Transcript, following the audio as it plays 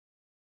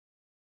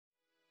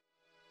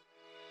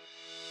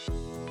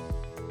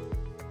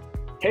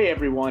Hey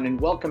everyone,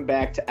 and welcome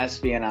back to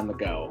SVN on the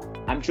Go.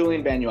 I'm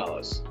Julian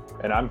Banuelos.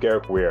 And I'm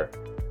Garrick Weir.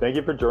 Thank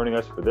you for joining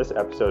us for this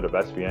episode of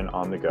SVN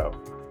on the Go.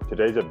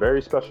 Today's a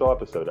very special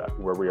episode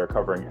where we are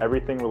covering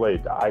everything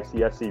related to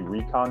ICSC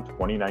Recon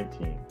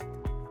 2019.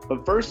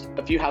 But first,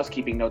 a few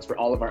housekeeping notes for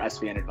all of our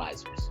SVN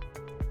advisors.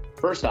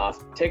 First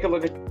off, take a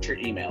look at your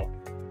email.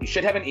 You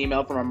should have an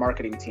email from our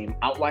marketing team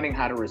outlining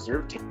how to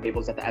reserve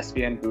tables at the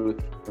SVN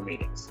booth for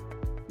meetings.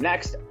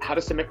 Next, how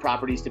to submit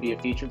properties to be a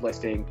featured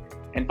listing.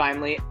 And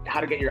finally, how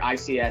to get your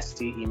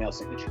ICSC email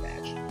signature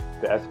badge.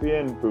 The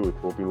SVN booth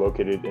will be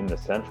located in the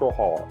Central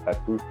Hall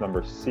at booth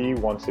number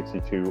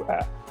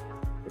C162F.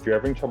 If you're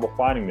having trouble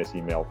finding this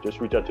email, just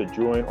reach out to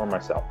Julian or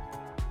myself.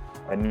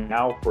 And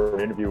now for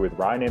an interview with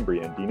Ryan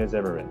Embry and Dina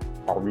Zimmerman,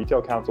 our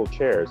Retail Council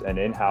chairs and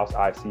in-house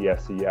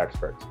ICSC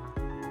experts.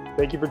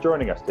 Thank you for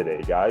joining us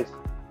today, guys.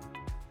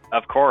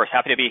 Of course,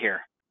 happy to be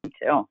here. Me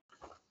too.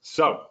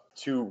 So,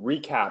 to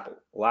recap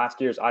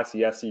last year's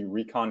ICSC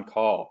Recon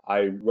call,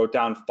 I wrote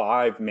down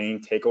 5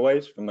 main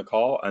takeaways from the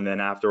call, and then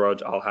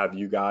afterwards I'll have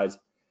you guys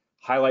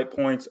highlight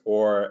points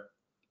or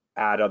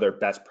add other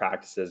best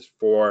practices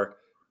for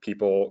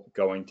people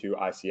going to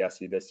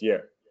ICSC this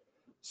year.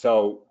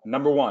 So,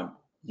 number 1,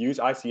 use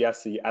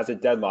ICSC as a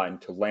deadline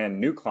to land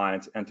new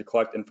clients and to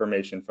collect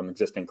information from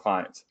existing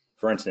clients.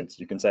 For instance,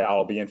 you can say,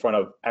 I'll be in front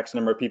of X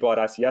number of people at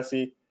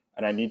ICSC,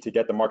 and I need to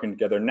get the marketing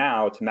together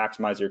now to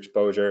maximize your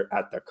exposure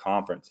at the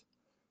conference.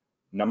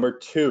 Number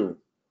 2,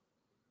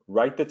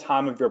 write the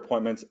time of your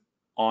appointments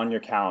on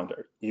your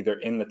calendar, either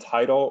in the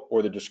title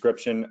or the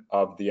description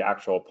of the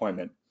actual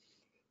appointment.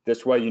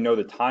 This way, you know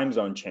the time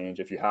zone change,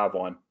 if you have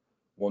one,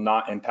 will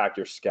not impact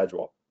your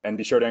schedule. And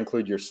be sure to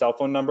include your cell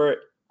phone number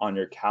on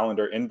your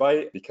calendar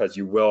invite, because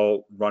you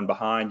will run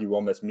behind, you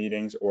will miss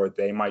meetings, or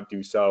they might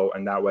do so,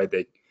 and that way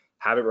they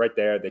have it right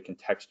there, they can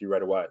text you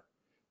right away.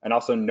 And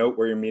also note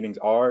where your meetings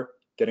are.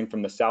 Getting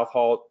from the South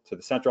Hall to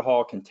the Central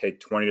Hall can take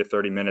 20 to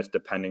 30 minutes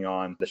depending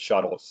on the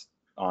shuttles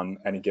on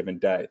any given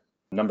day.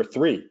 Number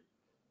 3,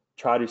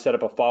 try to set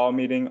up a follow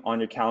meeting on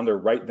your calendar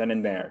right then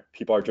and there.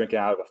 People are drinking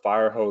out of a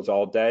fire hose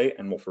all day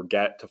and will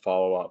forget to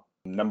follow up.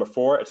 Number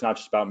 4, it's not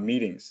just about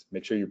meetings.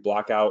 Make sure you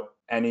block out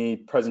any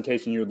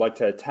presentation you would like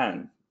to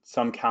attend.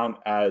 Some count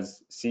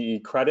as CE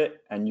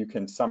credit, and you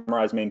can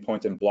summarize main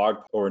points in blog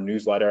or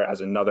newsletter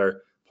as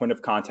another point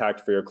of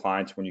contact for your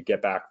clients when you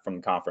get back from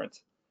the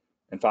conference.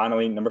 And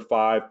finally, number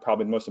 5,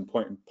 probably the most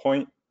important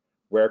point,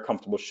 wear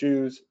comfortable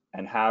shoes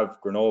and have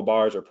granola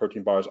bars or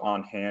protein bars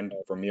on hand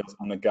for meals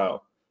on the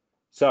go.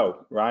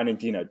 So, Ryan and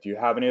Dina, do you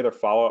have any other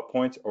follow-up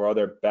points or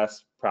other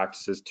best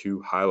practices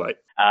to highlight?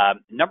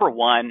 Number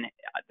 1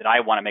 that I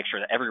want to make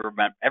sure that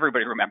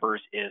everybody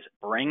remembers is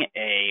bring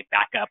a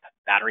backup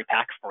battery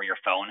pack for your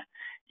phone.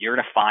 You're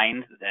going to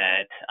find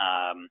that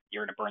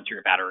you're going to burn through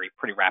your battery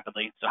pretty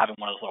rapidly. So having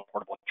one of those little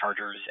portable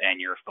chargers and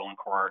your phone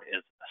cord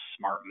is a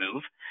smart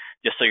move,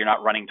 just so you're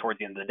not running towards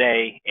the end of the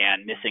day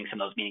and missing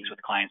some of those meetings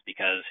with clients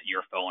because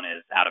your phone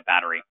is out of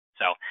battery.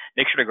 So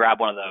make sure to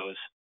grab one of those.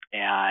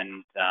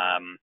 And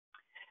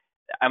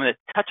I'm going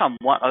to touch on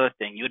one other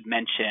thing. You had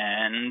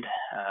mentioned,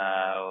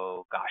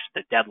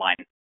 the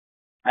deadline.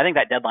 I think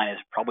that deadline is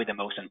probably the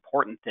most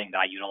important thing that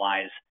I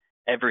utilize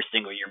every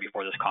single year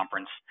before this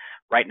conference.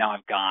 Right now,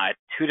 I've got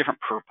 2 different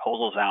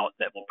proposals out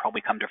that will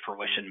probably come to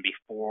fruition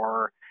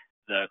before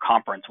the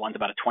conference. One's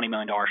about a $20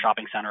 million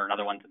shopping center.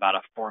 Another one's about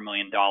a $4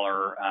 million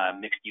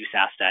mixed use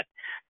asset.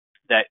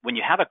 That when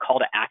you have a call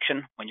to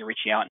action, when you're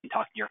reaching out and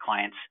talking to your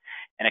clients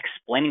and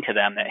explaining to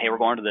them that, hey, we're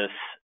going to this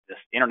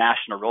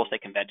international real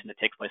estate convention that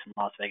takes place in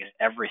Las Vegas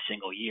every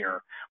single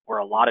year, where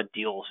a lot of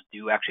deals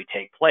do actually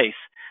take place,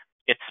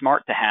 it's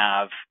smart to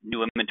have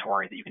new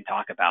inventory that you can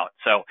talk about.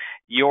 So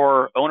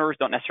your owners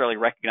don't necessarily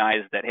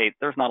recognize that, hey,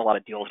 there's not a lot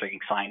of deals being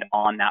signed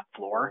on that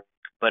floor,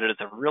 but it is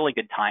a really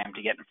good time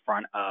to get in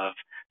front of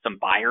some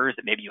buyers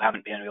that maybe you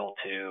haven't been able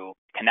to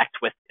connect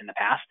with in the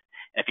past.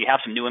 And if you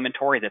have some new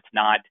inventory that's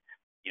not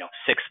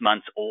 6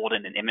 months old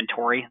in an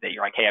inventory that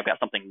you're like, hey, I've got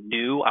something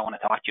new I want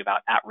to talk to you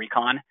about at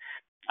Recon,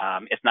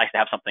 it's nice to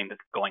have something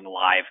that's going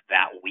live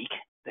that week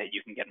that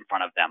you can get in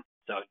front of them.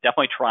 So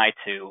definitely try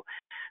to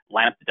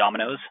line up the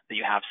dominoes that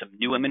you have some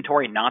new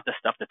inventory, not the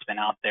stuff that's been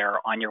out there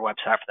on your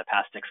website for the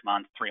past 6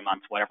 months, 3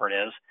 months, whatever it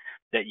is,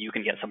 that you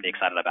can get somebody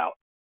excited about.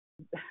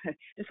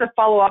 Just to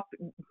follow up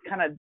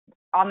kind of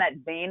on that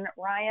vein,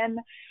 Ryan,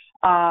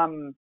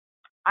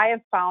 I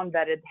have found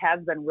that it has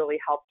been really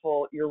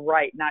helpful. You're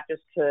right, not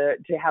just to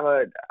have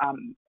a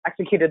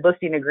executed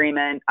listing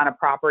agreement on a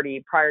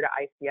property prior to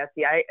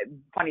ICSC.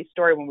 Funny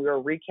story, when we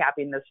were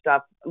recapping this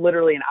stuff,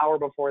 literally an hour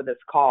before this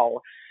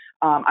call,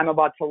 I'm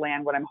about to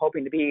land what I'm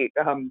hoping to be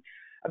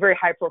a very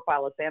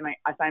high-profile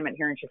assignment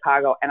here in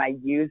Chicago, and I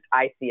used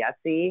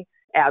ICSC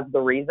as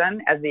the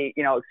reason, as the,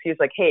 excuse,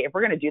 like, hey, if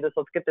we're going to do this,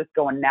 let's get this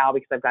going now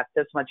because I've got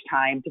this much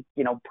time to,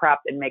 prep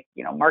and make,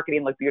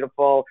 marketing look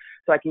beautiful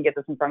so I can get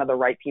this in front of the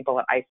right people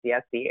at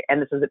ICSC.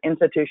 And this is an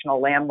institutional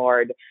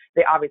landlord.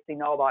 They obviously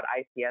know about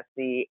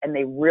ICSC, and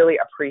they really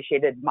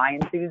appreciated my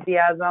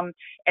enthusiasm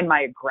and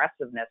my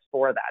aggressiveness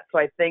for that. So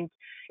I think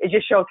it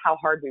just shows how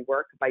hard we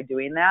work by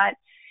doing that.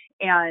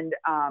 And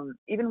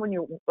even when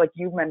you, like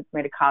you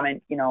made a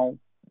comment,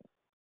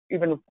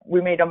 even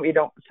we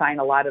don't sign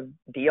a lot of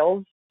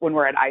deals when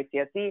we're at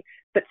ICSC,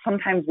 but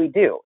sometimes we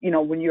do.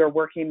 When you're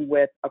working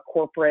with a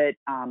corporate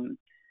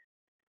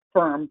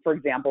firm, for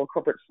example, a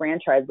corporate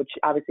franchise, which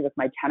obviously with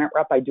my tenant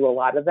rep, I do a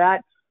lot of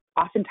that.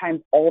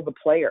 Oftentimes all the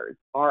players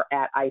are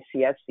at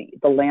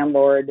ICSC, the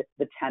landlord,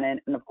 the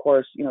tenant, and of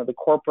course, the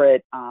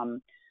corporate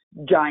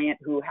giant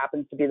who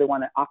happens to be the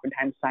one that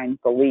oftentimes signs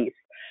the lease.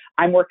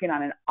 I'm working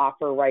on an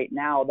offer right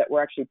now that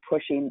we're actually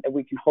pushing that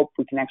we can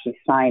actually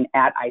sign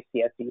at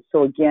ICSC.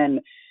 So again,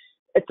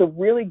 it's a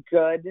really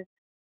good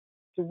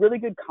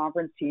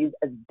conference to use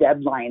as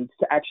deadlines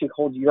to actually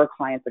hold your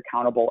clients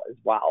accountable as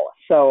well.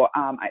 So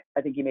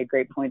I think you made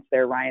great points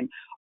there, Ryan.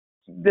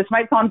 This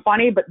might sound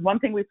funny, but one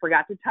thing we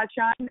forgot to touch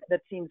on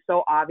that seems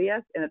so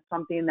obvious, and it's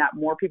something that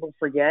more people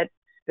forget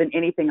than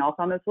anything else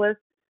on this list,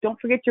 don't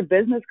forget your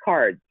business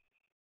cards.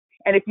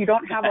 And if you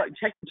don't have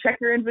check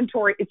your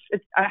inventory. It's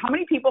how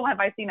many people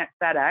have I seen at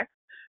FedEx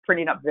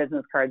printing up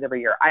business cards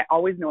every year? I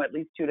always know at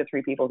least 2 to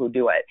 3 people who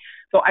do it.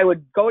 So I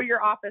would go to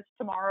your office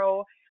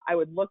tomorrow. I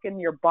would look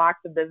in your box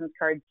of business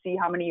cards, see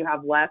how many you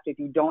have left. If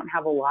you don't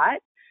have a lot,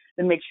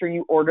 then make sure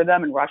you order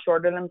them and rush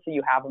order them so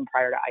you have them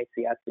prior to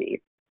ICSC.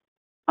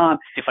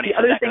 It's funny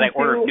because I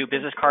ordered new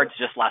business cards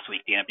just last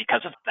week, Dina.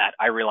 Because of that,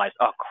 I realized,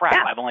 oh crap,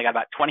 I've only got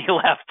about 20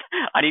 left.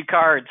 I need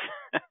cards.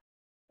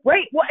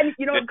 Right. Well, and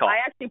I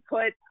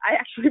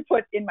actually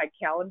put in my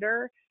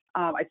calendar.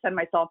 I send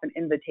myself an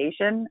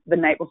invitation the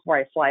night before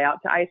I fly out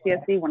to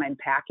ICSC when I'm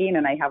packing,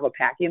 and I have a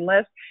packing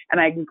list, and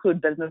I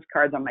include business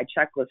cards on my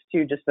checklist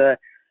too, just to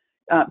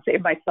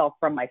save myself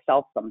from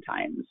myself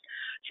sometimes.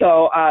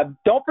 So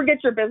don't forget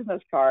your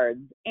business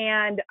cards.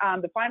 And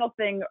the final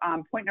thing,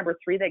 point number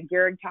 3 that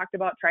Garrig talked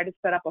about, try to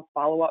set up a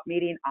follow-up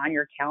meeting on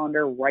your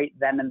calendar right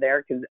then and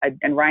there.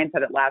 And Ryan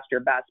said it last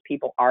year best,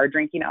 people are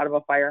drinking out of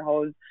a fire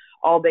hose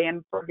all day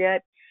and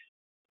forget.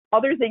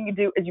 Other thing you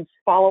do is you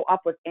follow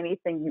up with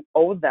anything you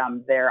owe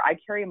them there. I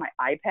carry my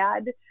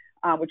iPad,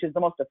 which is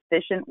the most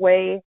efficient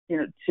way,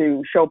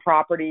 to show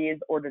properties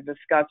or to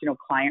discuss,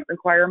 client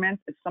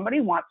requirements. If somebody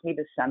wants me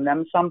to send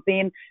them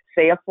something,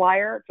 say a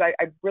flyer, because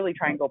I really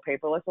try and go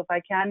paperless if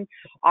I can.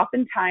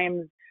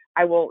 Oftentimes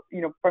I will,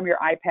 from your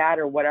iPad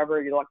or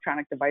whatever your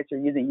electronic device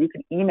you're using, you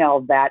can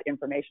email that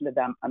information to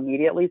them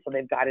immediately so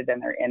they've got it in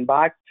their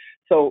inbox.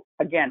 So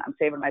again, I'm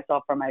saving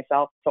myself from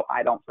myself so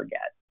I don't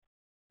forget.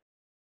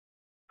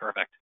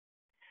 Perfect.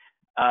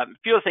 A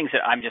few of the things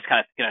that I'm just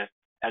kind of going to,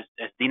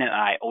 as Dina and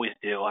I always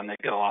do, I'm going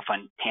to go off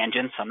on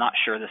tangents. I'm not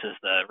sure this is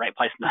the right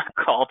place to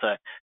call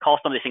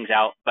some of these things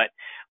out. But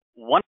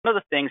one of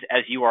the things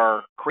as you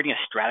are creating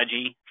a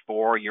strategy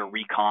for your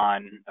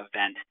recon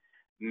event,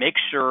 make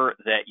sure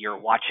that you're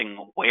watching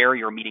where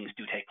your meetings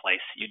do take place.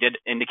 You did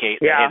indicate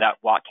that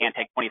walk can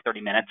take 20,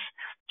 30 minutes.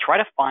 Try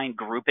to find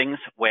groupings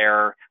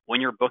where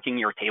when you're booking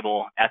your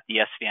table at the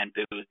SVN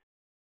booth,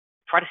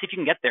 try to see if you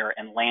can get there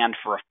and land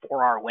for a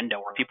 4-hour window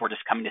where people are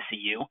just coming to see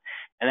you,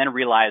 and then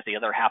realize the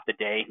other half of the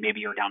day,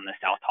 maybe you're down in the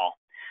South Hall.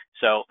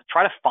 So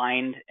try to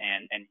find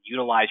and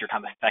utilize your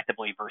time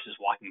effectively versus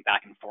walking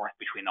back and forth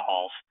between the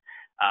halls.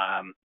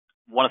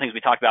 One of the things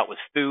we talked about was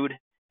food.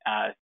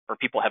 For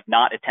people who have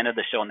not attended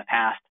the show in the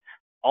past,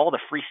 all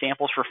the free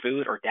samples for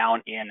food are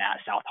down in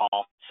that South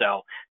Hall.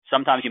 So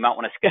sometimes you might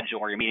want to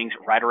schedule your meetings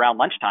right around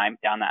lunchtime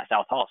down that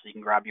South Hall so you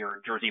can grab your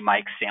Jersey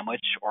Mike's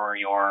sandwich or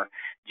your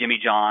Jimmy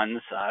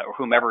John's or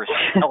whomever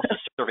else is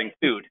serving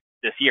food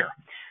this year.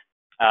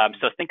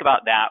 So think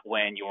about that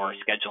when you're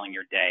scheduling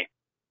your day.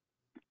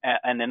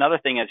 And another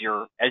thing as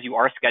you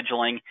are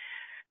scheduling,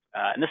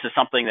 and this is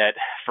something that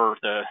for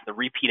the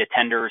repeat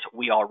attenders,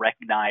 we all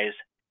recognize,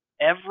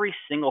 every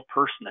single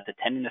person that's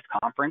attending this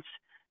conference,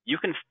 you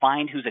can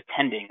find who's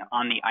attending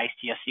on the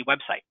ICSC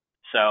website.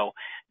 So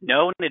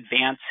know in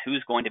advance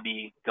who's going to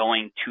be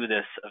going to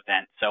this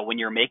event. So when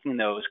you're making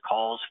those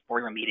calls for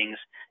your meetings,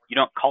 you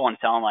don't call and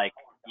sound like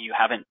you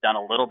haven't done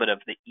a little bit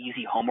of the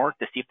easy homework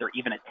to see if they're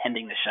even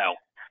attending the show.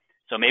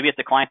 So maybe it's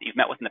a client that you've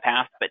met with in the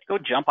past, but go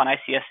jump on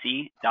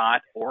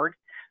ICSC.org.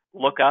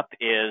 Look up,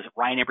 is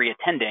Ryan Embry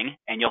attending?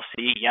 And you'll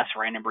see, yes,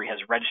 Ryan Embry has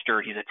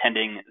registered. He's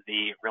attending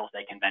the real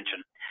estate convention.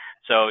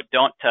 So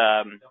don't,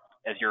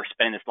 as you're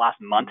spending this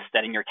last month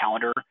setting your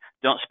calendar,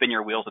 don't spin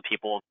your wheels with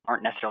people who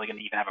aren't necessarily going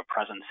to even have a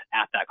presence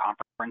at that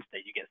conference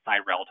that you get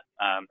side-railed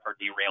or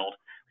derailed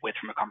with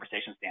from a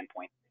conversation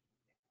standpoint.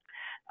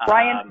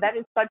 Ryan, that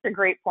is such a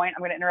great point.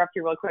 I'm going to interrupt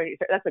you real quick.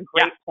 That's a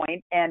great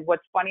point. And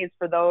what's funny is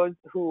for those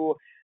who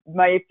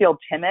might feel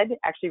timid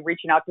actually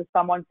reaching out to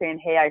someone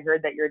saying, hey, I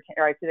heard that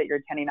I see that you're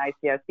attending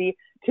ICSC.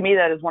 To me,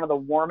 that is one of the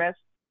warmest,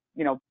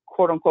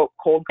 quote unquote,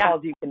 cold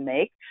calls you can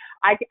make.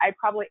 I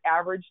probably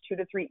average 2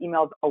 to 3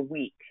 emails a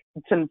week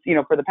since,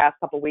 for the past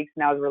couple of weeks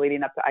now as we're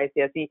leading up to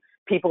ICSC,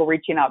 people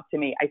reaching out to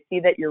me. I see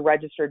that you're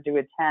registered to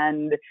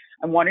attend.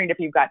 I'm wondering if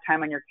you've got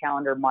time on your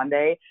calendar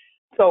Monday.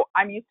 So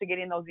I'm used to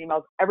getting those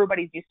emails.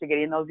 Everybody's used to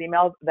getting those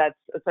emails. That's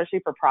especially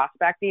for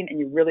prospecting and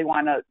you really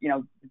want to,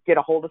 get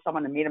a hold of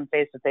someone and meet them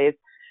face to face.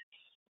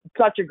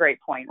 Such a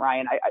great point,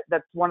 Ryan.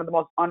 That's one of the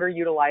most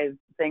underutilized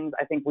things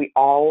I think we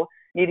all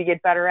need to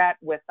get better at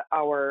with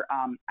our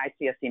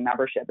ICSC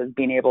membership, is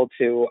being able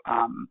to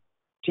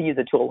use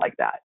a tool like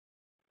that.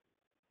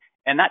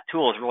 And that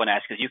tool is really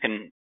nice because you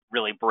can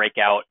really break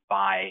out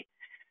by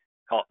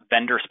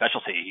vendor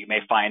specialty. You may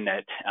find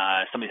that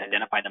somebody's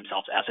identified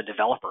themselves as a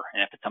developer,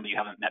 and if it's somebody you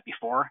haven't met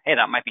before, hey,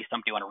 that might be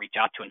somebody you want to reach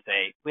out to and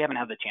say, we haven't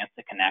had the chance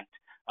to connect.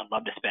 I'd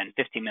love to spend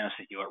 15 minutes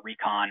with you at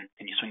Recon.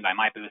 Can you swing by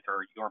my booth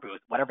or your booth,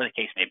 whatever the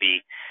case may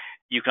be.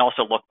 You can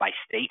also look by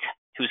state,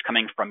 who's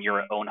coming from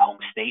your own home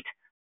state.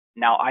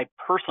 Now, I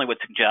personally would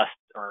suggest,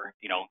 or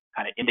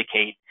kind of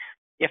indicate,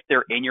 if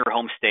they're in your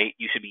home state,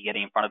 you should be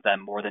getting in front of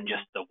them more than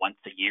just the once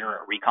a year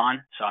at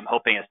Recon. So I'm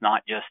hoping it's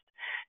not just,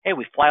 hey,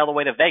 we fly all the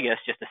way to Vegas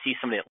just to see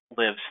somebody that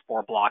lives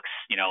 4 blocks,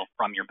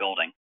 from your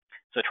building.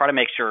 So try to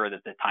make sure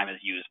that the time is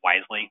used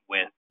wisely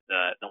with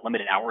the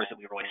limited hours that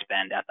we really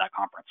spend at that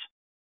conference.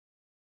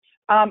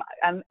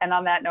 And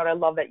on that note, I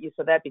love that you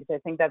said that, because I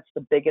think that's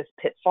the biggest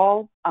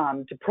pitfall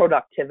to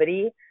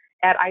productivity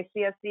at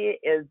ICSC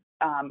is,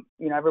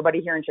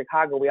 everybody here in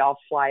Chicago, we all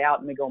fly out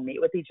and we go meet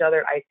with each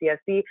other at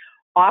ICSC.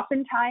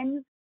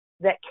 Oftentimes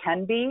that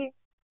can be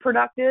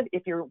productive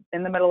if you're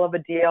in the middle of a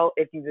deal,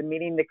 if you've been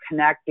meeting to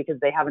connect because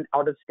they have an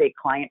out-of-state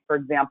client, for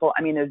example.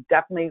 I mean, there's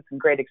definitely some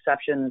great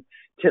exceptions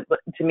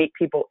to meet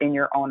people in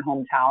your own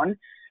hometown.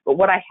 But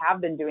what I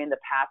have been doing the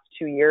past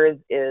 2 years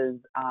is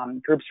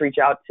groups reach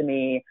out to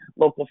me,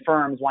 local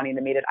firms wanting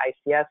to meet at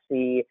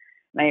ICSC,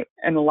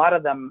 and a lot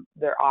of them,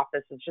 their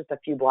office is just a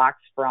few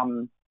blocks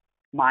from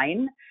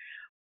mine.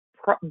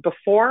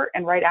 Before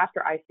and right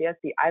after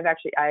ICSC,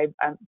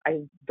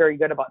 I'm very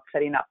good about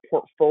setting up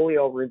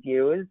portfolio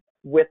reviews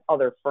with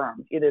other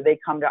firms. Either they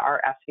come to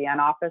our SVN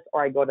office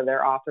or I go to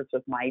their office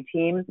with my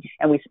team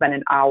and we spend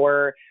an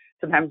hour.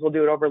 Sometimes we'll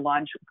do it over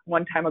lunch.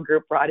 One time a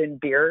group brought in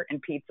beer and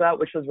pizza,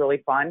 which was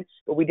really fun,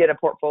 but we did a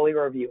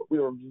portfolio review. We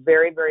were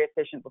very, very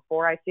efficient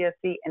before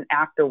ICSC, and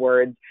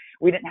afterwards,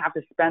 we didn't have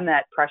to spend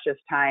that precious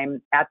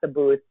time at the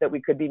booth that we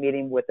could be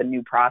meeting with a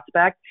new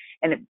prospect,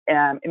 and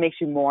it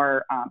makes you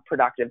more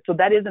productive. So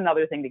that is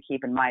another thing to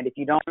keep in mind. If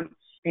you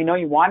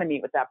want to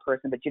meet with that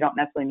person, but you don't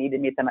necessarily need to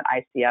meet them at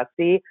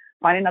ICSC,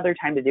 find another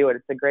time to do it.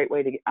 It's a great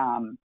way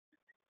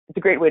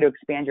to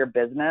expand your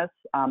business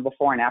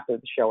before and after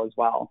the show as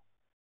well.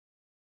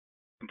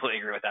 Completely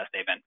agree with that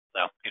statement.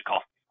 So good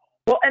call.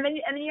 Well, and then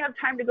you have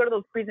time to go to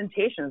those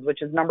presentations,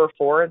 which is number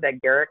 4 that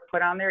Garrick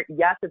put on there.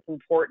 Yes, it's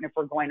important if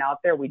we're going out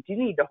there. We do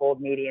need to hold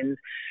meetings,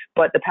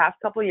 but the past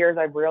couple of years,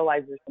 I've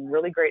realized there's some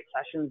really great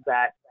sessions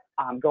that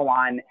go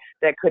on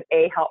that could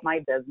A, help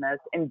my business,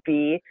 and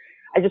B,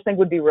 I just think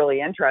would be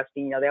really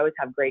interesting. They always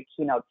have great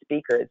keynote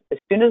speakers. As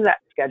soon as that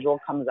schedule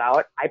comes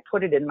out, I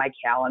put it in my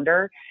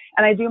calendar,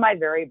 and I do my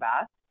very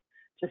best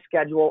to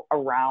schedule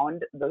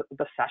around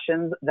the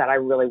sessions that I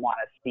really want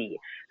to see.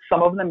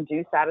 Some of them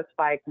do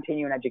satisfy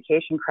continuing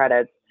education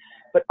credits,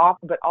 but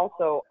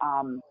also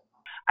I'm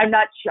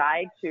not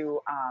shy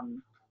to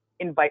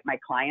invite my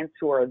clients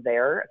who are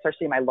there,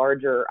 especially my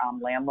larger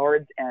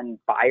landlords and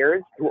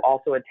buyers who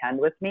also attend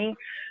with me.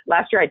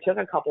 Last year, I took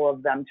a couple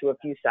of them to a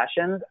few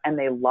sessions and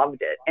they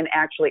loved it. And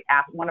actually,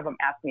 one of them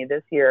asked me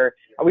this year,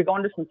 are we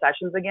going to some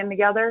sessions again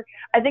together?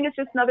 I think it's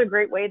just another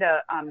great way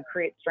to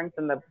create strength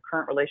in the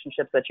current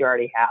relationships that you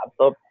already have.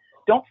 So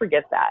don't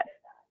forget that.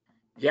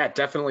 Yeah,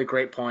 definitely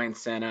great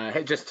points. And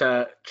hey, just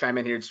to chime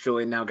in here, it's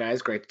Julian now,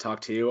 guys. Great to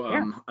talk to you.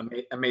 Yeah.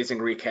 Amazing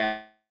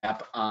recap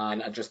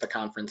on just the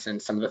conference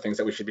and some of the things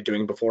that we should be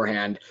doing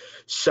beforehand.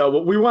 So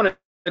what we want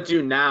to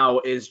do now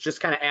is just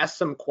kind of ask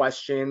some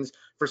questions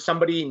for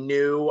somebody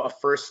new, a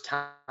first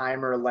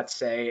timer, let's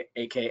say,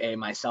 AKA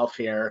myself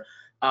here,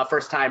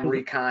 first time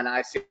Recon,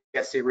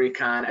 ICSC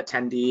Recon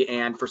attendee,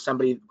 and for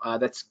somebody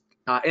that's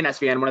in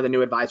SVN, one of the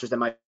new advisors that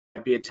might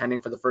be attending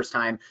for the first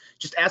time,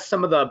 just ask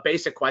some of the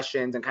basic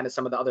questions and kind of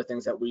some of the other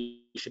things that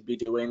we should be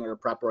doing or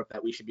prep work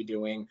that we should be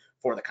doing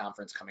for the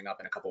conference coming up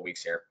in a couple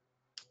weeks here.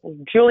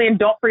 Julian,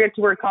 don't forget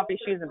to wear comfy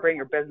shoes and bring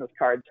your business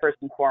cards first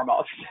and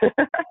foremost.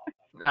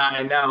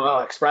 I know. Well,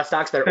 Express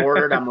Docs, they're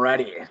ordered. I'm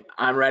ready.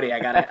 I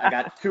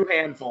got 2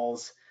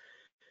 handfuls.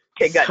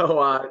 Okay, good.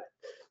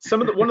 So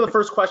one of the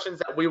first questions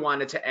that we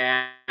wanted to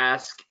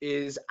ask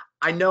is,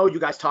 I know you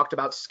guys talked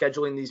about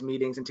scheduling these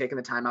meetings and taking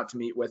the time out to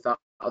meet with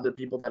other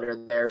people that are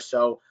there.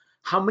 So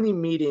how many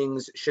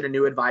meetings should a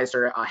new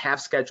advisor have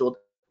scheduled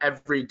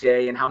every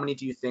day, and how many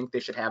do you think they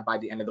should have by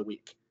the end of the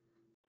week?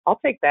 I'll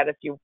take that if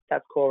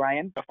that's cool,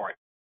 Ryan. Go for it.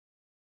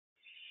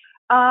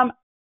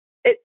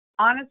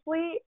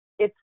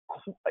 It's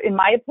in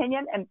my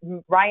opinion,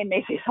 and Ryan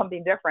may say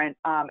something different.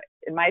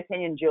 In my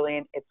opinion,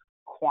 Julian, it's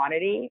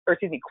quality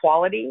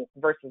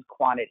versus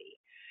quantity.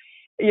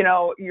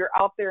 You're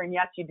out there, and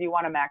yes, you do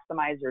want to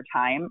maximize your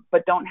time,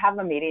 but don't have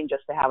a meeting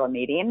just to have a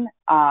meeting,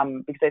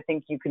 because I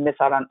think you can miss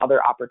out on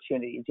other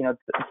opportunities.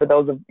 For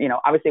those of,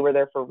 obviously we're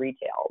there for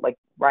retail, like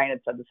Ryan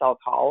had said, the South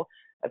Hall,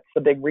 that's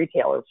the big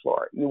retailer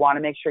floor. You want to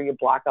make sure you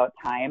block out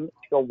time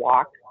to go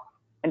walk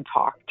and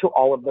talk to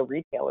all of the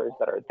retailers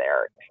that are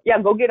there.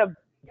 Yeah, go get a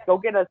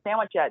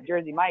sandwich at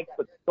Jersey Mike's,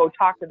 but go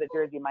talk to the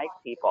Jersey Mike's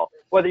people,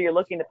 whether you're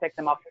looking to pick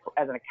them up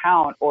as an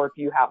account or if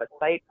you have a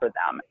site for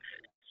them.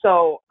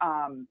 So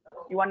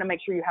you want to make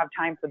sure you have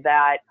time for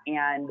that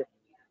and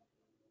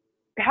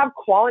have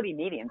quality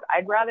meetings.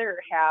 I'd rather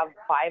have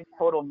 5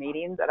 total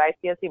meetings at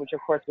ICSC, which of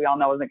course we all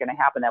know isn't going to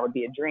happen. That would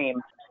be a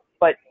dream.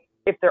 But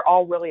if they're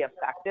all really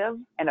effective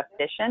and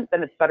efficient,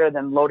 then it's better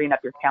than loading up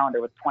your calendar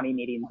with 20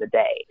 meetings a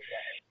day.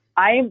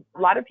 A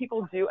lot of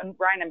people do, and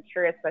Ryan, I'm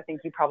curious, I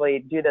think you probably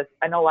do this.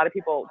 I know a lot of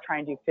people try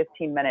and do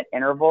 15-minute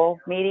interval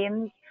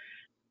meetings.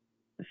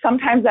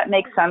 Sometimes that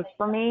makes sense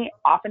for me.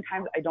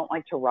 Oftentimes I don't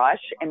like to rush,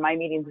 and my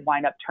meetings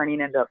wind up turning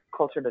into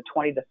closer to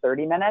 20 to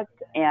 30 minutes.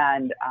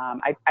 And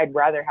I'd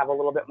rather have a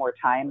little bit more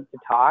time to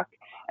talk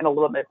and a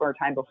little bit more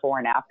time before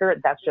and after.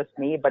 That's just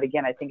me. But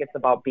again, I think it's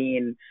about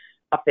being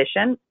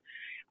efficient.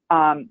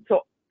 So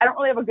I don't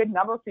really have a good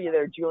number for you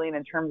there, Julian,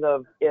 in terms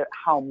of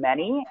how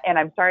many. And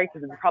I'm sorry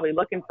because you're probably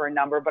looking for a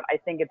number, but I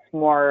think it's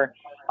more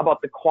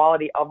about the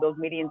quality of those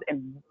meetings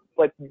and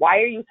like, why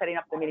are you setting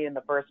up the meeting in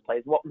the first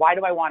place? Why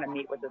do I want to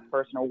meet with this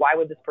person, or why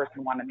would this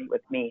person want to meet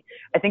with me?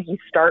 I think you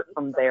start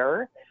from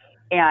there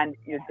and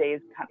your days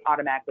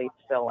automatically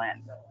fill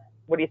in.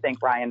 What do you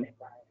think, Ryan?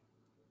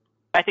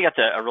 I think that's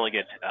a really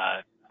good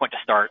point to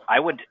start. I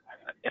would,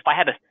 if I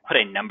had to put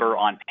a number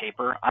on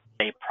paper, I'd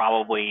say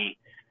probably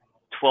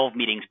 12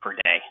 meetings per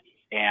day.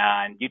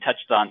 And you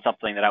touched on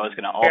something that I was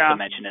going to also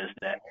mention is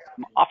that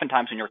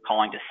oftentimes when you're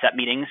calling to set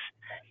meetings,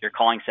 you're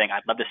calling saying,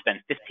 I'd love to spend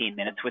 15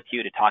 minutes with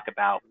you to talk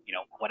about,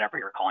 whatever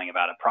you're calling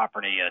about, a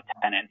property, a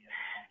tenant.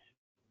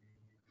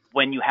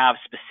 When you have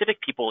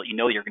specific people that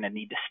you're going to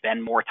need to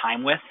spend more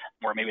time with,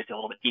 or maybe it's a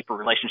little bit deeper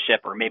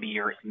relationship, or maybe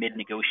you're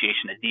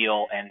mid-negotiation a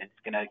deal and it's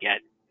going to get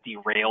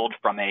derailed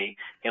from hey,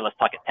 let's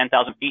talk at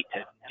 10,000 feet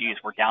to, geez,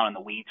 we're down in the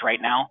weeds right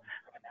now.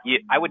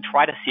 I would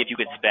try to see if you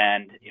could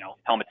spend,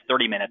 tell them it's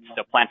 30 minutes,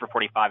 so plan for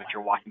 45 if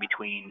you're walking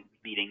between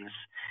meetings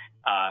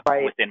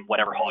within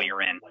whatever hall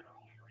you're in.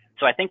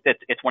 So I think that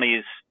it's one of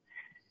these,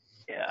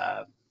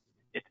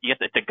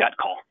 it's a gut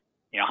call.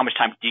 How much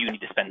time do you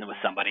need to spend with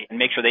somebody, and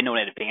make sure they know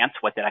in advance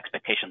what that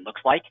expectation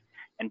looks like,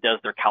 and does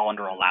their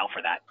calendar allow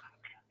for that?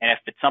 And if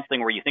it's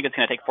something where you think it's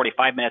going to take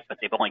 45 minutes, but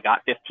they've only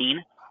got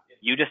 15,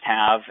 you just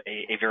have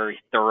a very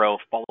thorough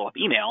follow-up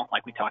email,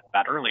 like we talked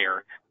about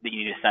earlier, that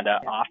you need to send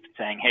off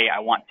saying, hey, I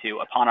want to,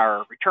 upon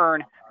our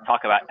return,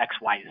 talk about X,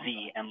 Y,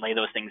 Z, and lay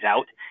those things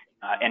out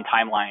and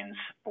timelines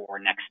for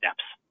next steps.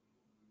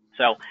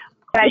 So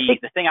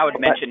the thing I would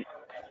mention,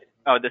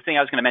 the thing I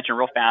was going to mention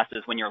real fast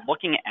is when you're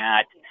looking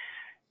at,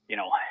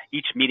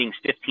 each meeting's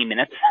 15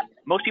 minutes,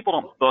 most people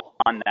don't book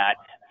on that,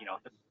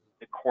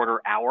 the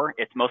quarter hour.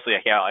 It's mostly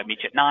I'll meet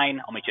you at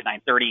 9, I'll meet you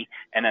at 9:30,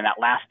 and then that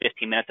last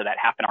 15 minutes of that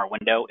half an hour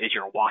window is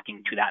you're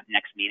walking to that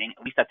next meeting.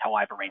 At least that's how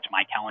I've arranged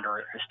my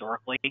calendar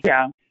historically.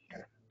 Yeah.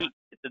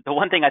 The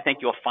one thing I think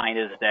you'll find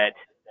is that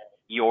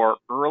your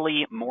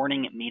early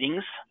morning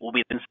meetings will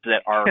be things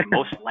that are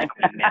most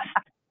likely missed.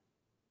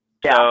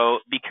 Yeah. So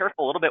be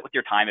careful a little bit with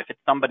your time. If it's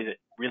somebody that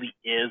really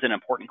is an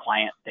important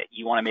client that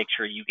you want to make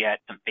sure you get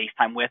some face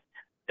time with,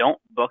 don't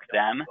book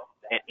them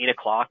at 8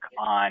 o'clock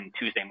on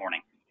Tuesday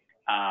morning.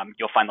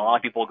 You'll find a lot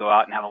of people go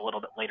out and have a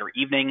little bit later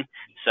evening.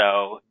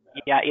 So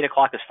 8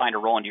 o'clock is fine to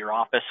roll into your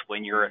office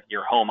when you're at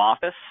your home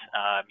office,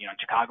 in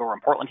Chicago or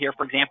in Portland here,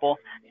 for example.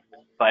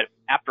 But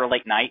after a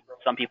late night,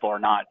 some people are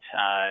not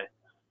at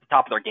the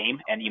top of their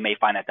game, and you may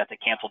find that that's a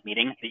canceled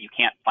meeting that you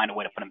can't find a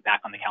way to put them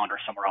back on the calendar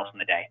somewhere else in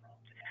the day.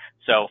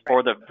 So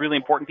for the really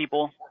important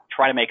people,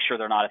 try to make sure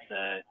they're not at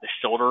the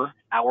shoulder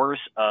hours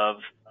of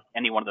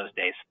any one of those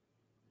days.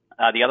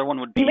 The other one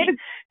would be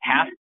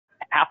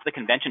half the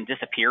convention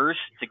disappears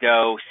to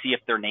go see if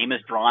their name is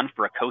drawn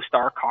for a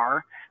CoStar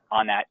car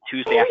on that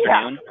Tuesday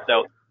afternoon.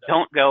 So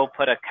don't go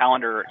put a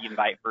calendar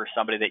invite for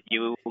somebody that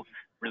you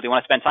really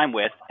want to spend time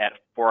with at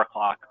 4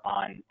 o'clock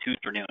on Tuesday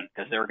afternoon,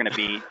 because they're going to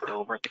be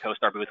over at the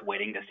CoStar booth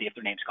waiting to see if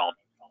their name's called.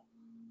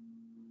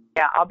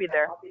 Yeah, I'll be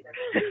there.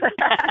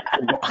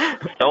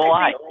 So will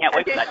I. Can't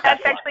wait for that.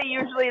 That's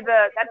usually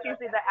the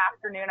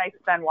afternoon I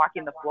spend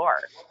walking the floor,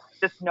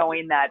 just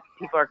knowing that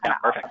people are kind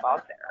of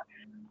out there.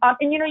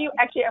 And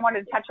I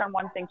wanted to touch on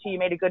one thing too. You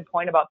made a good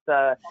point about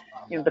the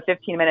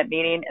 15-minute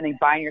meeting and then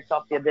buying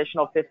yourself the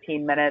additional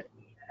 15 minutes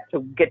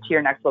to get to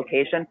your next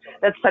location.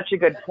 That's such a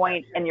good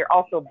point. And you're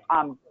also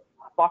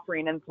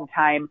buffering in some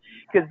time,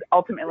 because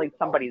ultimately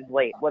somebody's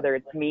late, whether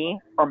it's me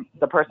or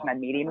the person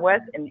I'm meeting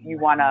with, and you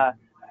want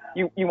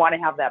to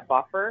have that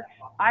buffer.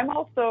 I'm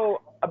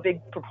also a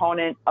big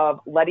proponent of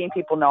letting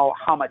people know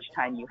how much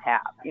time you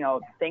have.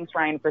 Thanks,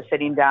 Ryan, for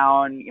sitting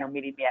down,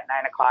 meeting me at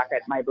 9 o'clock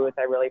at my booth.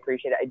 I really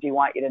appreciate it. I do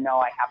want you to know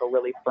I have a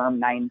really firm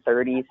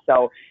 9:30.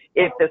 So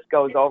if this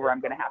goes over,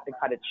 I'm going to have to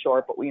cut it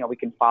short, but we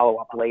can follow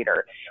up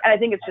later. And I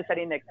think it's just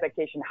setting the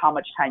expectation how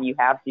much time you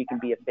have so you can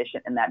be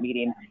efficient in that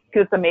meeting,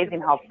 because it's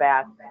amazing how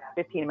fast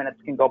 15 minutes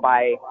can go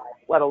by,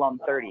 let alone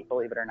 30,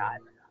 believe it or not.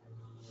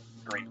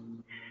 Great.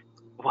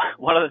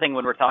 One other thing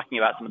when we're talking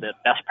about some of the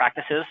best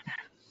practices,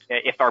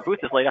 if our booth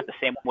is laid out the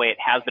same way it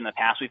has been in the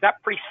past, we've got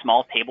pretty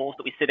small tables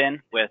that we sit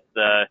in with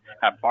the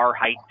bar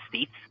height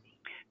seats.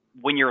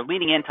 When you're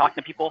leaning in talking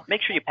to people,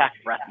 make sure you pack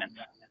breath mints.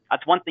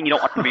 That's one thing you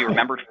don't want to be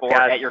remembered for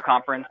at your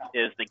conference,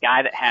 is the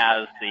guy that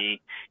has the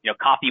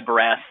coffee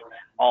breath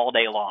all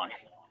day long.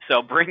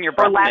 So bring your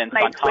Or breath last mints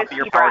on night's top of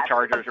your whiskey power breath,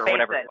 chargers or let's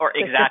whatever. face it. Or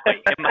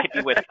exactly, it might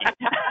be whiskey.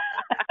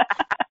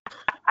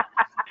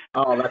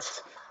 Oh,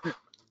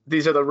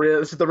 this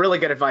is the really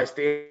good advice,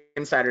 the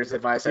insider's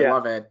advice. I Yeah.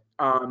 love it.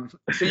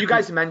 So you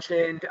guys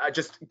mentioned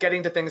just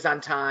getting to things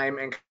on time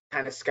and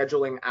kind of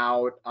scheduling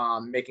out,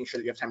 making sure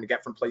that you have time to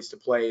get from place to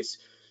place.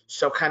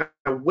 So kind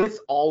of with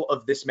all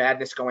of this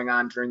madness going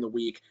on during the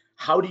week,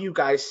 how do you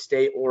guys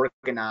stay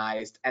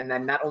organized? And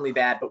then not only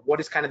that, but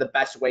what is kind of the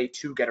best way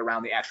to get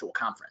around the actual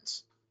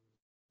conference?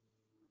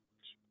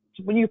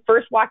 When you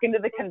first walk into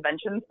the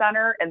convention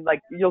center and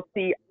like you'll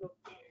see,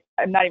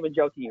 I'm not even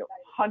joking you,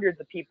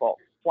 hundreds of people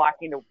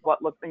flocking to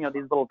what looks, these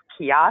little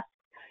kiosks.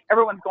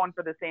 Everyone's going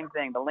for the same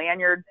thing, the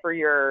lanyard for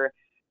your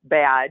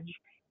badge,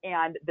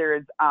 and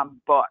there's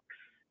books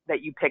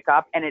that you pick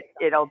up, and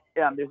it'll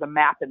there's a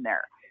map in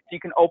there. So you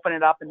can open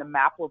it up and the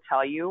map will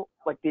tell you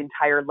like the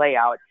entire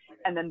layout.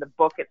 And then the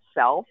book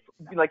itself,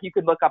 like you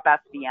could look up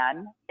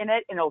SVN in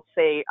it and it'll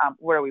say,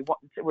 where are we?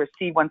 We're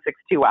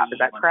C162 up. Is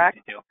that correct?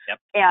 Yep.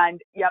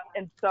 And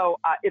so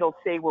it'll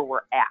say where we're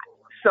at.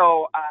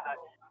 So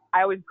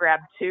I always grab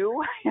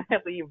two and I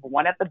leave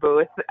one at the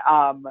booth,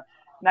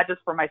 not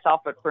just for myself,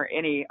 but for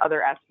any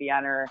other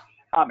SVNer.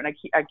 And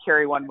I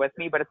carry one with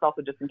me, but it's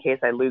also just in case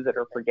I lose it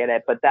or forget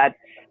it. But that's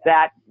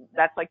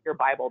like your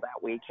Bible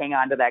that week. Hang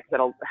on to that because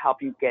it'll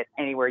help you get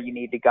anywhere you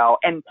need to go.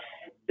 And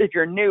if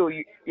you're new,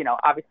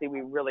 obviously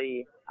we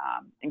really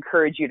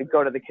encourage you to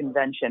go to the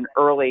convention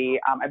early.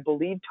 I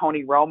believe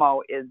Tony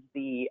Romo is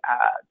the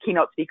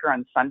keynote speaker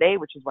on Sunday,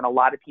 which is when a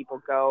lot of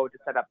people go to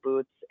set up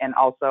booths and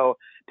also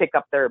pick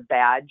up their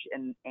badge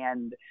and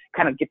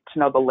kind of get to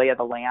know the lay of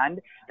the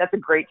land. That's a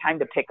great time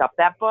to pick up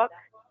that book.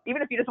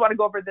 Even if you just want to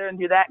go over there and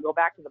do that and go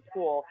back to the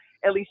pool,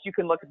 at least you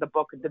can look at the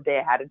book the day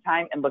ahead of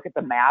time and look at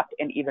the map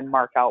and even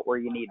mark out where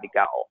you need to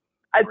go.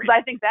 I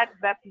think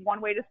that's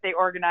one way to stay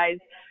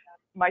organized.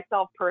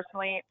 Myself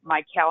personally,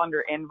 my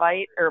calendar,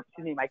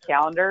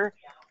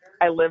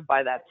 I live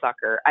by that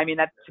sucker. I mean,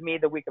 that to me,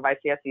 the week of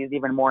ICSC is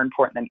even more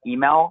important than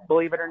email,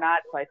 believe it or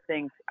not. So I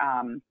think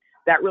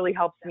that really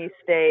helps me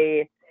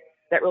stay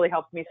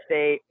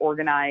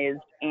organized.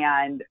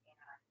 And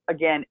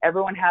again,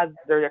 everyone has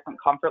their different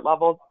comfort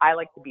levels. I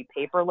like to be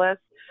paperless.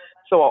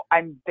 So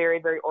I'm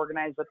very, very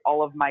organized with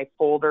all of my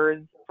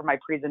folders for my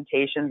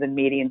presentations and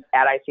meetings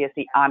at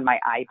ICSC on my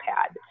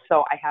iPad.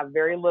 So I have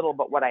very little,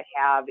 but what I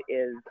have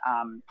is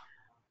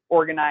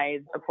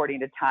organized according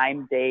to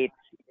time, dates,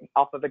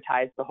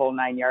 alphabetized the whole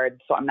 9 yards.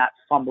 So I'm not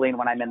fumbling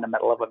when I'm in the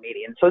middle of a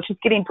meeting. So it's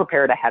just getting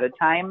prepared ahead of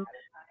time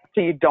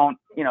so you don't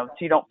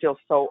feel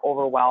so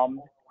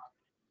overwhelmed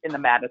in the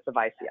madness of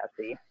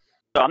ICSC.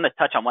 So I'm going to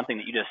touch on one thing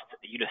that you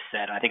just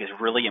said, and I think is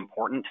really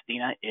important,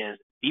 Dina, is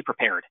be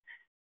prepared.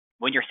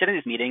 When you're sitting in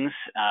these meetings,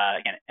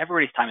 again,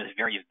 everybody's time is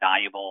very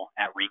valuable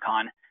at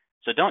Recon,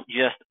 so don't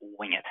just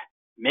wing it.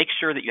 Make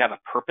sure that you have a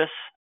purpose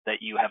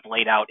that you have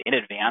laid out in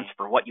advance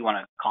for what you want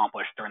to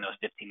accomplish during those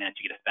 15 minutes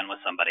you get to spend with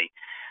somebody,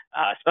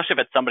 especially if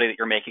it's somebody that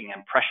you're making an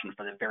impression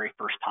for the very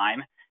first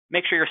time.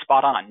 Make sure you're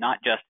spot on, not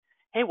just,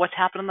 hey, what's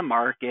happening in the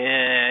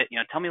market?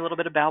 Tell me a little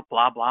bit about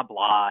blah, blah,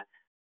 blah.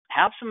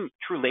 Have some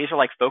true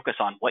laser-like focus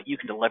on what you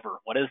can deliver.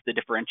 What is the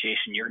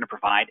differentiation you're going to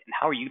provide, and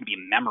how are you going to be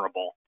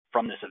memorable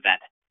from this event?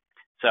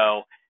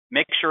 So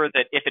make sure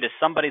that if it is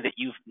somebody that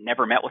you've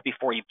never met with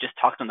before, you've just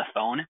talked on the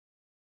phone,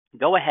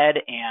 go ahead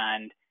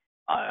and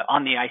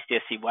on the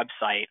ICSC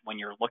website, when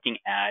you're looking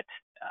at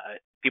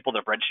people that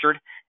have registered,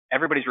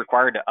 everybody's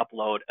required to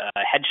upload a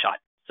headshot.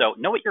 So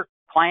know what your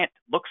client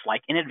looks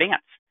like in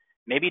advance.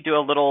 Maybe do a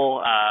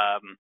little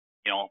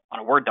on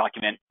a Word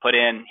document, put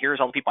in, here's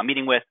all the people I'm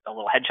meeting with, a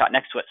little headshot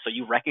next to it, so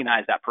you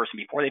recognize that person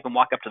before they even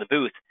walk up to the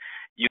booth.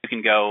 You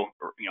can go,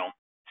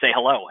 say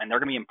hello, and they're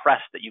going to be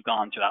impressed that you've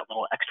gone through that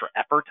little extra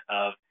effort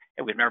of,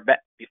 hey, we've never met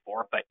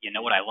before, but you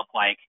know what I look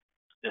like.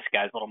 This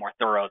guy's a little more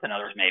thorough than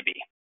others may be.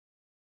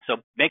 So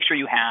make sure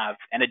you have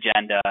an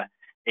agenda,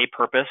 a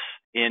purpose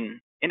in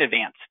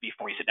advance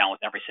before you sit down with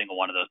every single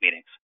one of those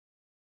meetings.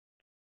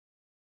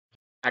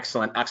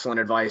 Excellent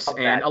advice.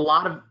 Okay. And a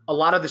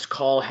lot of this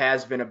call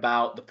has been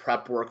about the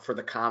prep work for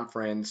the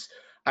conference.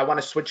 I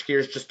want to switch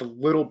gears just a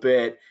little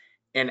bit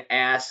and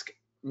ask,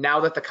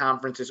 now that the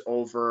conference is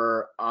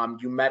over,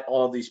 you met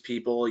all of these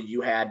people, you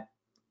had,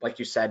 like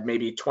you said,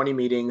 maybe 20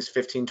 meetings,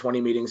 15,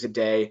 20 meetings a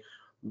day.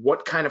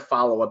 What kind of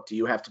follow-up do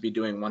you have to be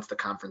doing once the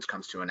conference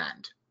comes to an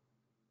end?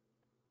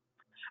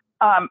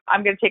 I'm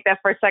going to take that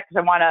for a sec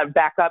because I want to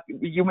back up.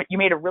 You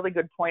made a really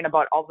good point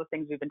about all the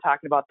things we've been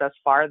talking about thus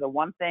far. The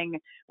one thing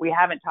we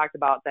haven't talked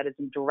about that is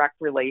in direct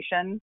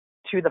relation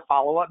to the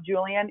follow-up,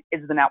 Julian,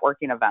 is the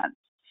networking events.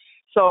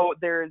 So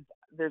there's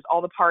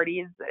all the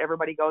parties that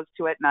everybody goes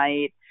to at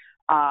night.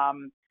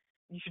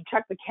 You should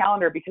check the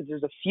calendar because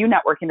there's a few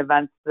networking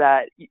events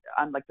that,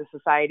 like the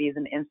societies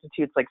and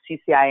institutes like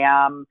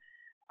CCIM.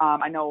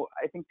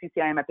 I think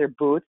CCIM at their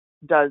booth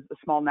does a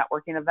small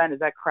networking event. Is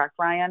that correct,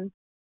 Ryan?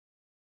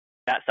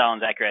 That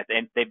sounds accurate.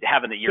 They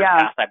have in the year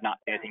past. I've not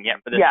seen anything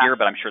yet for this year,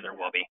 but I'm sure there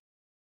will be.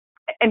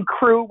 and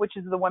Crew, which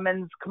is the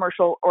women's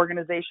commercial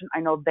organization, I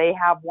know they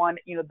have one.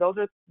 Those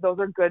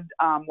are good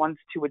ones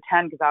to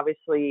attend, because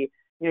obviously,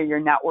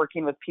 you're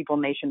networking with people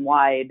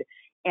nationwide.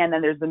 And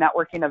then there's the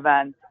networking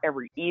events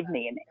every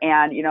evening.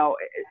 And,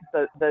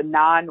 the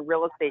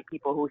non-real estate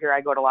people who here,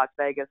 I go to Las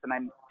Vegas,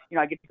 and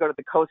I get to go to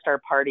the CoStar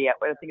party at,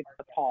 I think it's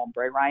the Palm,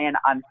 right, Ryan,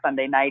 on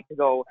Sunday night to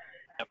go,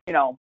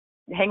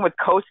 hang with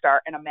CoStar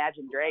and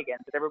Imagine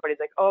Dragons. And everybody's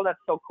like, oh, that's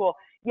so cool.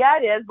 Yeah,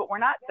 it is, but we're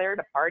not there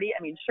to party.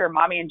 I mean, sure,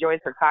 mommy enjoys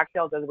her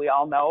cocktails, as we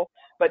all know,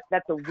 but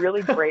that's a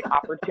really great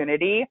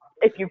opportunity.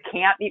 If you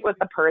can't meet with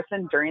the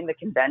person during the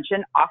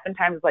convention,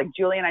 oftentimes, like,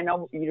 Julian, I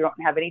know you don't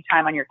have any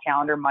time on your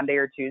calendar Monday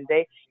or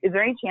Tuesday. Is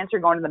there any chance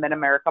you're going to the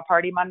Mid-America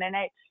party Monday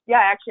night?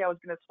 Yeah, actually, I was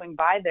going to swing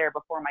by there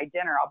before my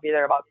dinner. I'll be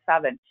there about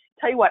 7.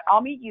 Tell you what,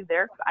 I'll meet you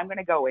there because I'm going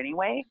to go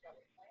anyway.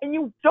 And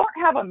you don't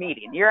have a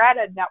meeting. You're at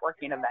a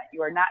networking event.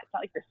 You are not, it's not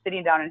like you're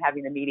sitting down and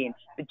having a meeting,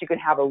 but you can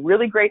have a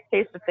really great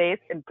face-to-face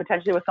and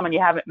potentially with someone you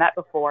haven't met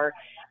before.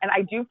 And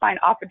I do find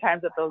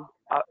oftentimes at those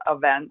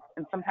events,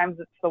 and sometimes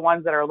it's the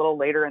ones that are a little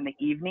later in the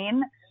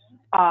evening,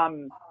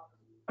 I'm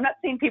not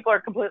saying people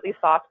are completely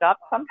sauced up.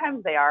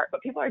 Sometimes they are,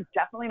 but people are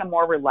definitely in a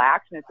more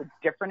relaxed, and it's a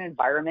different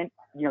environment,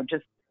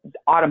 just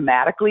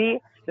automatically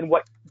than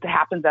what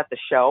happens at the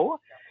show.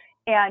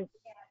 And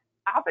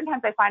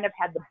oftentimes I find I've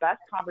had the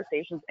best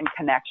conversations and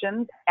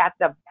connections at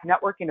the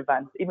networking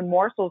events, even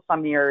more so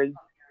some years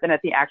than at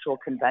the actual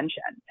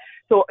convention.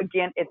 So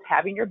again, it's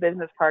having your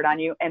business card on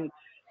you. And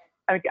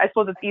I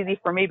suppose it's easy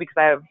for me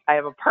because I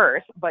have a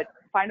purse, but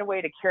find a way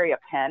to carry a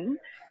pen,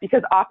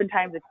 because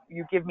oftentimes if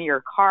you give me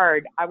your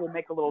card, I will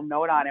make a little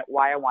note on it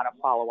why I want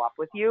to follow up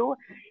with you.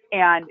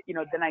 And,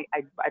 then I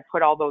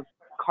put all those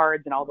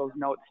cards and all those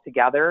notes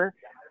together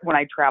when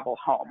I travel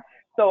home.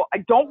 So I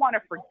don't want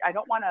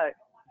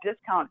to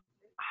discount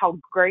how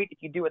great, if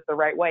you do it the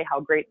right way, how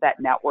great that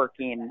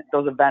networking,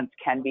 those events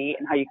can be,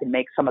 and how you can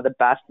make some of the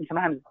best and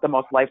sometimes the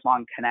most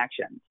lifelong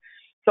connections.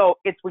 So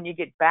it's when you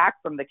get back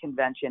from the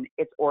convention,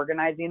 it's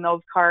organizing those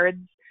cards,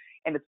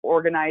 and it's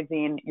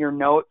organizing your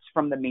notes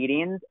from the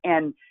meetings,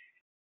 and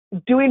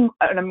doing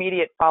an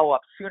immediate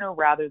follow-up sooner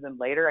rather than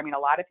later. I mean, a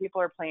lot of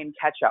people are playing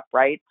catch up,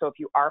 right? So if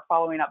you are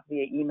following up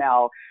via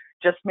email,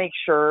 just make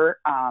sure,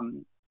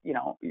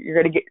 you're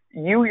going to get,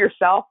 you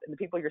yourself and the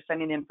people you're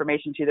sending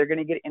information to, they're going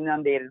to get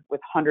inundated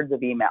with hundreds of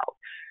emails.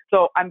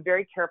 So I'm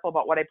very careful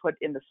about what I put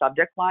in the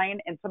subject line.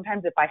 And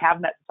sometimes if I have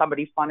met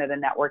somebody fun at a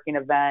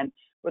networking event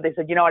where they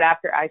said,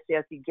 after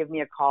ICSC, give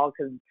me a call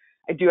because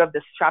I do have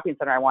this shopping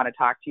center I want to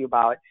talk to you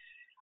about,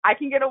 I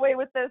can get away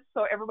with this.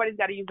 So everybody's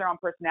got to use their own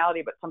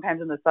personality. But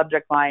sometimes in the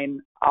subject line,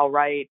 I'll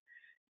write,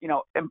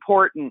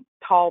 important,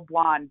 tall,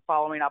 blonde,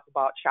 following up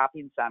about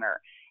shopping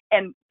center.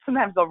 And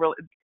sometimes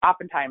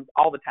oftentimes,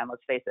 all the time,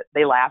 let's face it,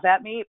 they laugh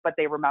at me, but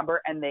they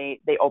remember and they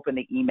open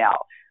the email.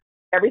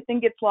 Everything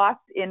gets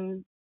lost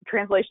in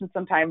translation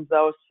sometimes,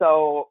 though,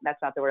 so that's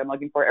not the word I'm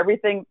looking for.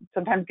 Everything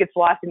sometimes gets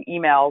lost in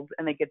emails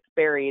and it gets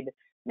buried.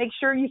 Make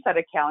sure you set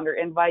a calendar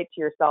invite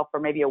to yourself for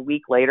maybe a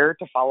week later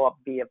to follow up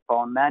via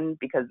phone then,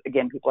 because,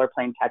 again, people are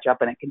playing catch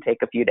up and it can take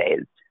a few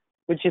days.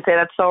 Would you say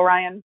that's so,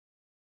 Ryan?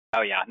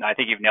 Oh, yeah. No, I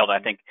think you've nailed it.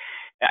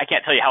 I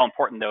can't tell you how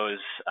important those,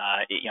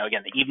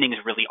 again, the evenings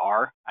really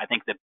are. I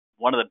think that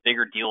one of the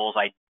bigger deals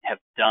I have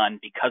done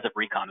because of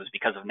Recon was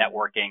because of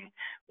networking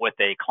with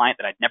a client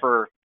that I'd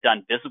never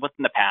done business with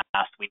in the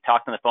past. We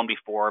talked on the phone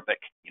before, but,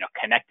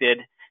 connected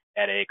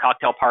at a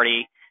cocktail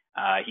party.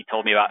 He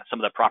told me about some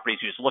of the properties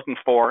he was looking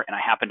for, and I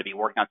happened to be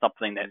working on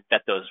something that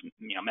met those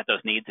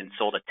needs, and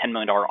sold a $10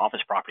 million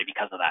office property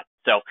because of that.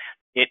 So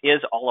it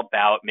is all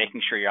about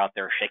making sure you're out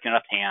there shaking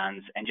enough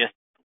hands and just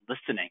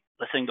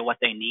listening to what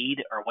they need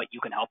or what you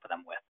can help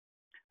them with.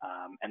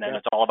 And then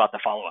it's all about the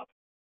follow-up.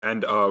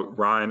 And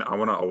Ryan, I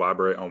want to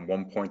elaborate on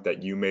one point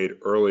that you made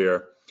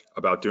earlier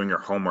about doing your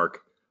homework.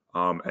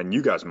 And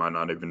you guys might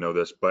not even know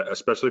this, but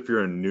especially if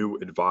you're a new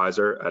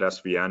advisor at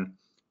SVN,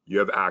 you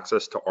have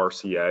access to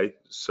RCA.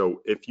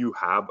 So if you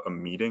have a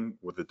meeting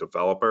with a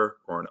developer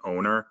or an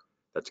owner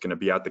that's going to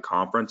be at the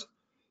conference,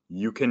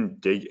 you can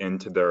dig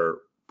into their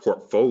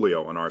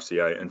portfolio on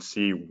RCA and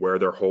see where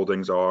their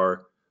holdings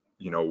are,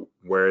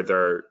 where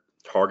their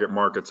target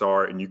markets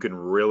are, and you can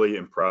really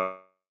impress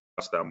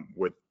them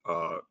with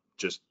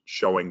just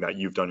showing that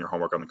you've done your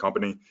homework on the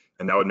company,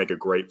 and that would make a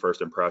great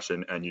first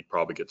impression, and you'd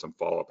probably get some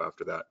follow-up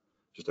after that.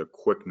 Just a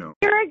quick note.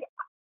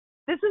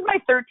 This is my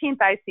 13th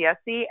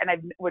ICSC,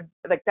 and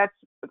that's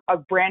a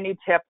brand new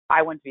tip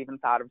I wouldn't have even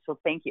thought of. So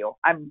thank you.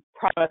 I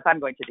promise I'm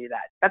going to do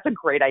that. That's a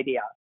great idea.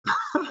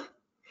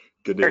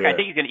 Good to hear. I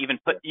think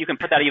you can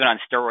put that even on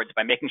steroids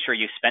by making sure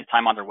you spent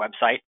time on their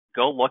website.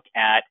 Go look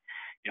at,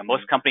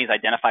 most companies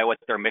identify what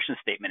their mission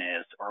statement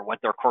is or what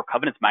their core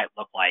covenants might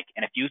look like.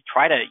 And if you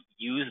try to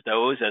use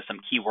those as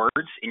some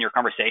keywords in your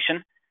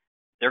conversation,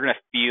 they're going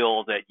to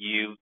feel that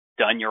you've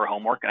done your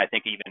homework. And I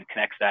think it even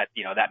connects that,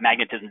 that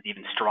magnetism is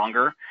even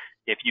stronger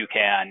if you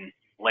can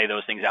lay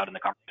those things out in the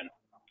conversation.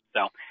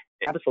 So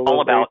it's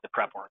all about the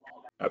prep work.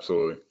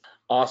 Absolutely.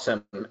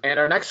 Awesome. And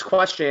our next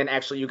question,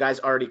 actually, you guys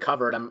already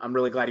covered. I'm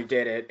really glad you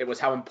did it. It was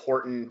how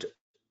important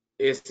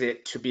is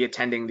it to be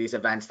attending these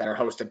events that are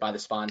hosted by the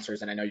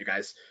sponsors? And I know you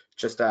guys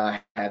just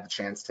had the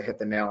chance to hit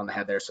the nail on the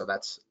head there, so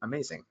that's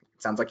amazing.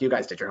 It sounds like you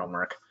guys did your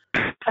homework.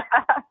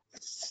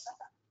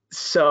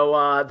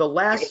 So the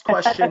last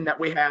question that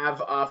we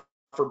have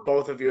for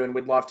both of you, and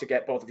we'd love to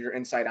get both of your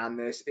insight on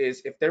this,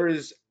 is if there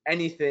is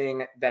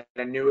anything that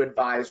a new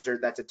advisor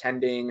that's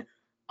attending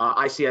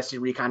ICSC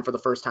Recon for the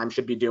first time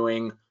should be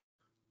doing,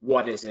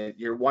 what is it?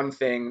 Your one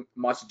thing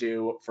must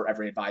do for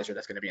every advisor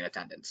that's going to be in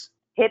attendance.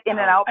 Hit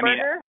In-N-Out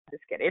Burger?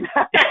 Just kidding.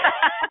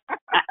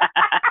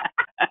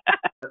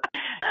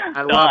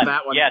 I love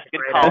that one. Yes,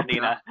 good call,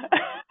 Dina.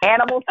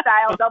 Animal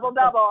style double.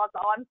 That's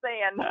all I'm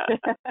saying.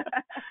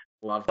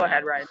 Love Go that.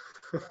 ahead, Ryan.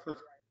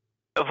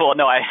 Well,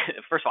 no,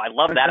 first of all, I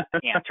love that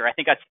answer. I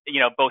think that's,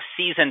 both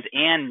seasoned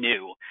and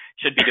new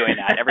should be doing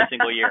that every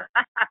single year.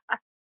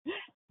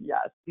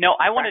 Yes. No,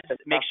 I wanted to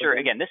make sure,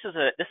 again, this is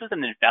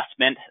an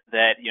investment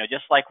that,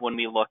 just like when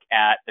we look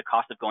at the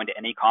cost of going to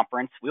any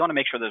conference, we want to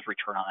make sure there's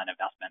return on that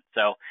investment.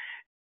 So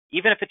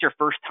even if it's your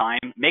first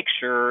time, make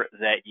sure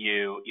that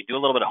you do a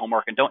little bit of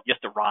homework and don't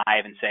just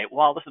arrive and say,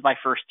 well, this is my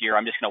first year,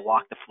 I'm just going to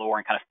walk the floor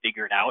and kind of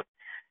figure it out.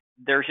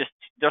 There's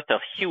a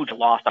huge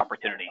lost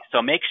opportunity.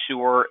 So make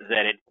sure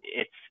that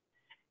it's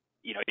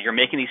you're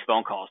making these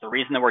phone calls. The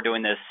reason that we're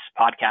doing this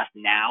podcast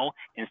now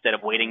instead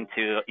of waiting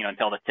to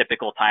until the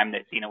typical time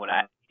that Dina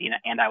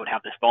and I would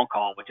have this phone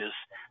call, which is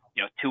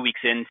 2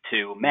 weeks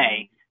into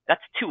May,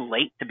 that's too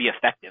late to be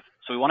effective.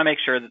 So we want to make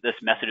sure that this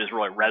message is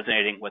really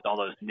resonating with all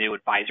those new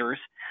advisors,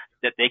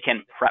 that they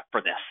can prep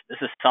for this.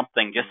 This is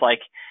something just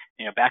like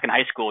back in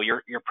high school,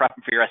 you're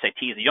prepping for your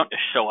SATs. You don't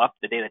just show up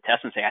the day of the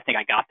test and say, I think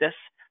I got this.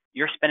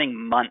 You're spending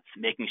months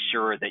making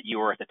sure that you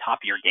are at the top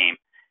of your game.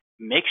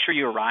 Make sure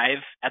you arrive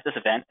at this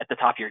event at the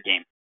top of your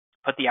game.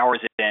 Put the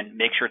hours in,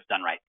 make sure it's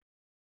done right.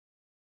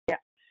 Yeah.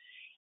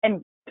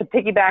 And to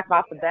piggyback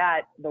off of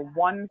that, the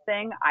one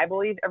thing I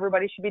believe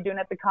everybody should be doing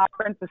at the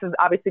conference, this is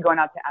obviously going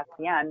out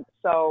to SVN,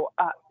 so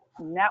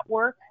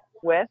network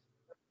with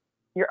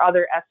your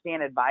other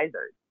SVN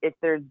advisors. If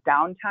there's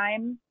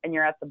downtime and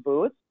you're at the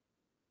booth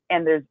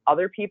and there's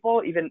other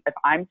people, even if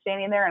I'm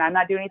standing there and I'm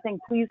not doing anything,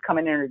 please come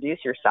and introduce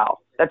yourself.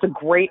 That's a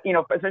great,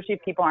 especially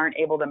if people aren't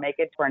able to make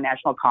it to our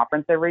national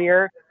conference every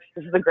year,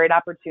 this is a great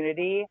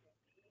opportunity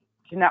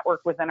to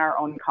network within our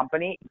own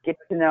company, get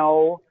to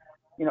know,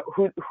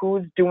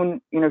 who's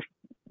doing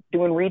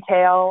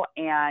retail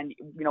and,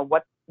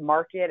 what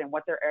market and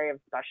what their area of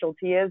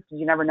specialty is.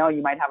 You never know,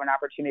 you might have an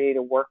opportunity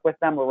to work with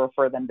them or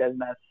refer them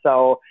business.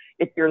 So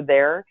if you're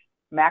there,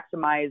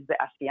 maximize the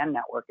SVN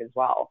network as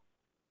well.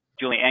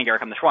 Julie and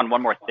Garrick, I'm just one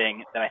more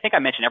thing that I think I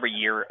mention every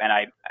year, and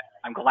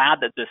I'm glad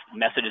that this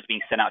message is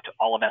being sent out to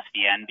all of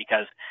SVN,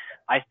 because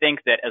I think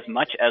that as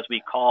much as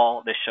we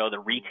call this show the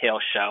retail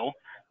show,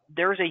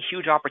 there's a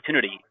huge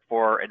opportunity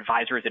for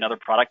advisors and other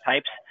product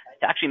types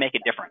to actually make a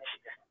difference.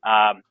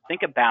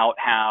 Think about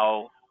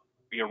how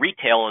your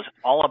retail is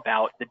all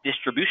about the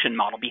distribution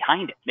model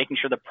behind it, making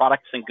sure the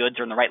products and goods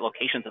are in the right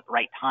locations at the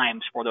right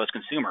times for those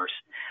consumers.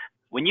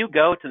 When you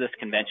go to this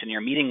convention,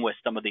 you're meeting with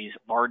some of these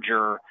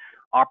larger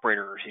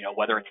operators,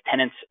 whether it's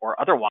tenants or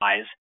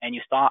otherwise, and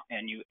you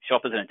show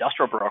up as an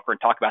industrial broker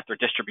and talk about their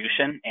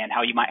distribution and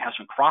how you might have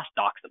some cross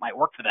docks that might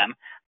work for them.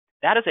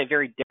 That is a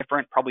very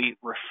different, probably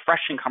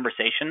refreshing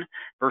conversation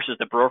versus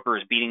the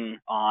brokers beating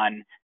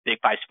on Big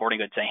Five Sporting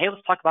Goods saying, hey,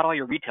 let's talk about all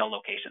your retail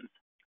locations.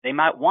 They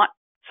might want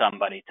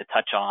somebody to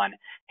touch on,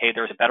 hey,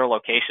 there's a better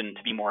location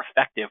to be more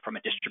effective from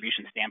a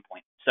distribution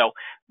standpoint. So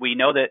we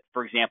know that,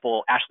 for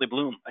example, Ashley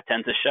Bloom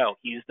attends the show.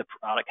 He's the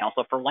product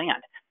counselor for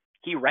Land.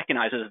 He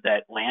recognizes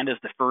that land is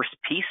the first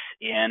piece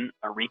in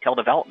a retail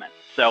development.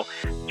 So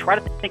try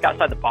to think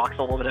outside the box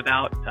a little bit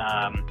about,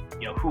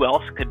 who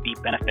else could be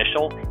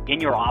beneficial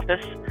in your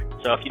office.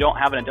 So if you don't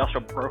have an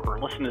industrial broker,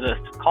 listen to this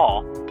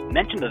call,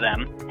 mention to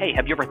them, hey,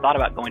 have you ever thought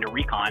about going to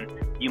Recon?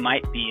 You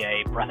might be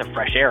a breath of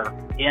fresh air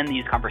in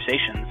these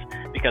conversations,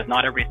 because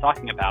not everybody's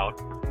talking about,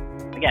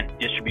 again,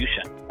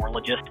 distribution or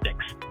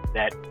logistics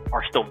that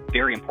are still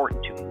very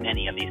important to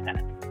many of these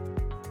tenants.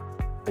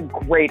 A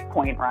great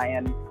point,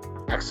 Ryan.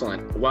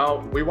 Excellent. Well,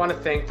 we want to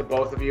thank the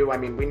both of you. I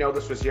mean, we know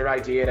this was your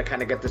idea to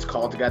kind of get this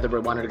call together. We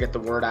wanted to get the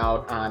word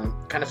out on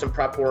kind of some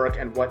prep work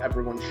and what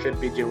everyone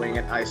should be doing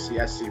at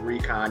ICSC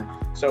Recon.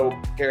 So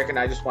Garrick and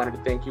I just wanted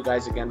to thank you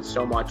guys again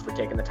so much for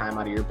taking the time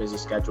out of your busy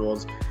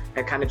schedules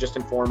and kind of just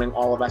informing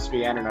all of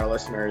SVN and our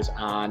listeners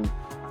on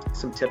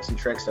some tips and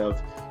tricks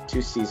of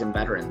two seasoned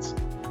veterans.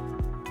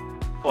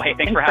 Well, hey,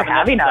 thanks for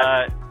having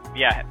us.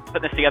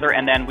 Putting this together,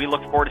 and then we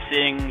look forward to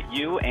seeing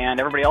you and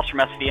everybody else from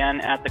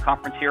SVN at the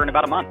conference here in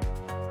about a month.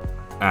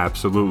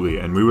 Absolutely,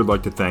 and we would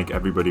like to thank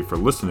everybody for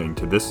listening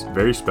to this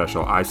very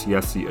special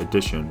ICSC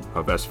edition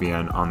of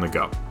SVN on the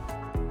Go.